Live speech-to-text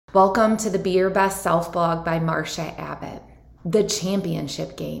Welcome to the Be Your Best Self blog by Marsha Abbott. The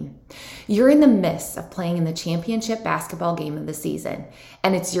championship game. You're in the midst of playing in the championship basketball game of the season,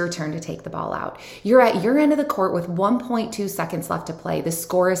 and it's your turn to take the ball out. You're at your end of the court with 1.2 seconds left to play. The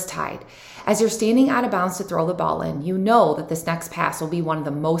score is tied. As you're standing out of bounds to throw the ball in, you know that this next pass will be one of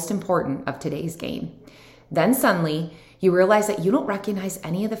the most important of today's game. Then suddenly, you realize that you don't recognize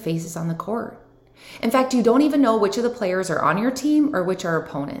any of the faces on the court. In fact, you don't even know which of the players are on your team or which are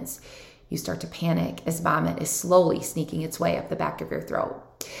opponents. You start to panic as vomit is slowly sneaking its way up the back of your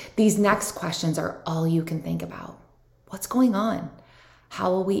throat. These next questions are all you can think about. What's going on? How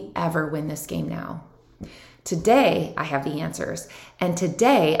will we ever win this game now? Today, I have the answers. And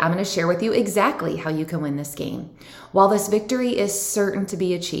today, I'm going to share with you exactly how you can win this game. While this victory is certain to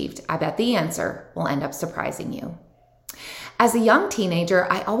be achieved, I bet the answer will end up surprising you. As a young teenager,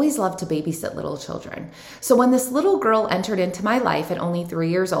 I always loved to babysit little children. So when this little girl entered into my life at only 3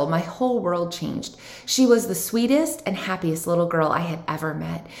 years old, my whole world changed. She was the sweetest and happiest little girl I had ever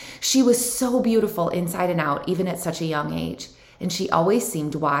met. She was so beautiful inside and out, even at such a young age. And she always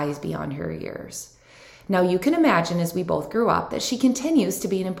seemed wise beyond her years. Now you can imagine as we both grew up that she continues to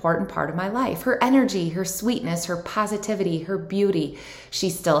be an important part of my life. Her energy, her sweetness, her positivity, her beauty, she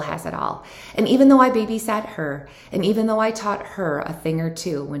still has it all. And even though I babysat her, and even though I taught her a thing or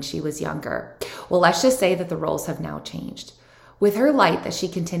two when she was younger, well, let's just say that the roles have now changed. With her light that she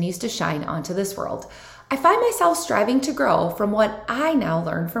continues to shine onto this world, I find myself striving to grow from what I now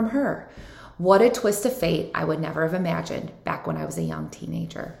learn from her. What a twist of fate I would never have imagined back when I was a young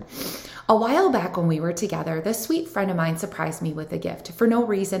teenager. A while back when we were together, this sweet friend of mine surprised me with a gift for no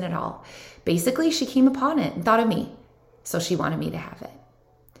reason at all. Basically, she came upon it and thought of me, so she wanted me to have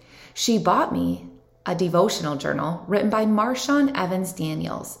it. She bought me a devotional journal written by Marshawn Evans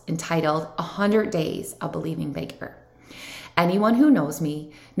Daniels entitled 100 Days of Believing Bigger. Anyone who knows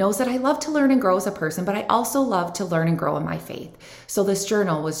me knows that I love to learn and grow as a person, but I also love to learn and grow in my faith. So this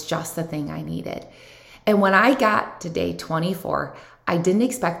journal was just the thing I needed. And when I got to day 24, I didn't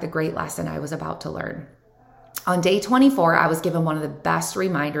expect the great lesson I was about to learn. On day 24, I was given one of the best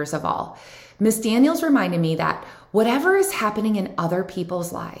reminders of all. Miss Daniels reminded me that whatever is happening in other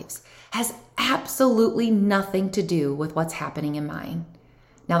people's lives has absolutely nothing to do with what's happening in mine.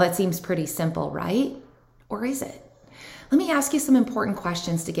 Now that seems pretty simple, right? Or is it? Let me ask you some important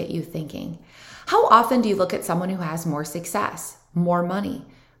questions to get you thinking. How often do you look at someone who has more success, more money,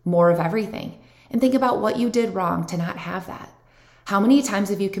 more of everything, and think about what you did wrong to not have that? How many times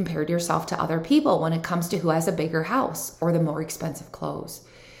have you compared yourself to other people when it comes to who has a bigger house or the more expensive clothes?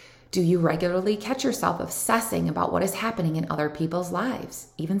 Do you regularly catch yourself obsessing about what is happening in other people's lives,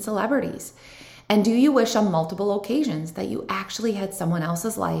 even celebrities? And do you wish on multiple occasions that you actually had someone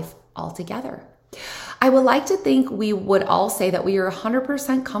else's life altogether? I would like to think we would all say that we are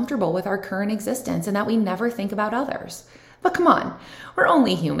 100% comfortable with our current existence and that we never think about others. But come on, we're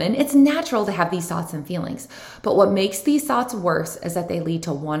only human. It's natural to have these thoughts and feelings. But what makes these thoughts worse is that they lead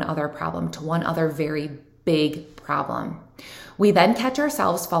to one other problem, to one other very big problem. We then catch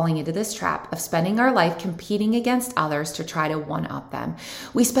ourselves falling into this trap of spending our life competing against others to try to one-up them.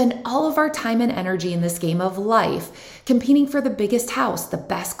 We spend all of our time and energy in this game of life competing for the biggest house, the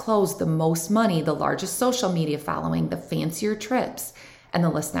best clothes, the most money, the largest social media following, the fancier trips, and the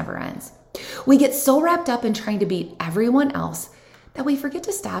list never ends. We get so wrapped up in trying to beat everyone else that we forget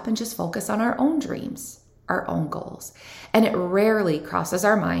to stop and just focus on our own dreams, our own goals. And it rarely crosses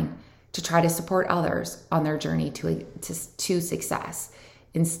our mind to try to support others on their journey to success.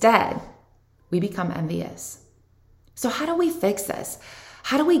 Instead, we become envious. So how do we fix this?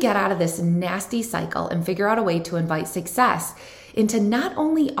 How do we get out of this nasty cycle and figure out a way to invite success into not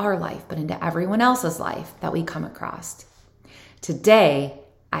only our life, but into everyone else's life that we come across? Today,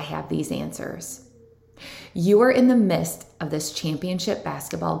 I have these answers. You are in the midst of this championship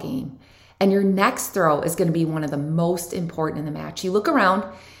basketball game, and your next throw is going to be one of the most important in the match. You look around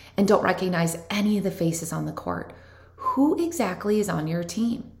and don't recognize any of the faces on the court. Who exactly is on your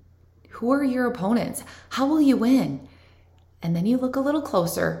team? Who are your opponents? How will you win? And then you look a little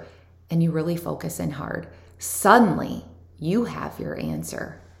closer and you really focus in hard. Suddenly, you have your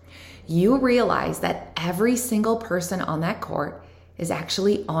answer. You realize that every single person on that court is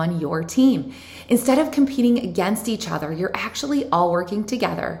actually on your team. Instead of competing against each other, you're actually all working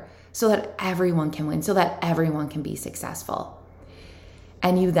together so that everyone can win, so that everyone can be successful.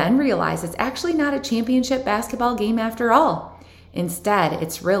 And you then realize it's actually not a championship basketball game after all. Instead,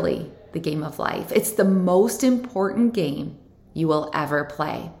 it's really the game of life. It's the most important game you will ever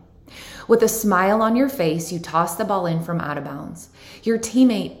play. With a smile on your face, you toss the ball in from out of bounds. Your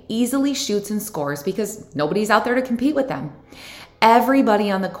teammate easily shoots and scores because nobody's out there to compete with them.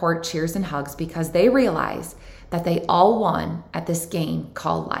 Everybody on the court cheers and hugs because they realize that they all won at this game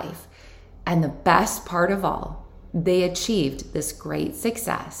called life. And the best part of all, they achieved this great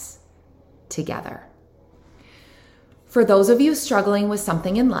success together. For those of you struggling with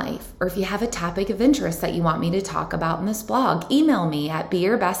something in life, or if you have a topic of interest that you want me to talk about in this blog, email me at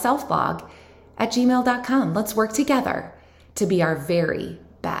beyourbestselfblog@gmail.com. Let's work together to be our very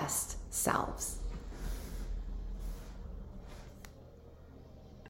best selves.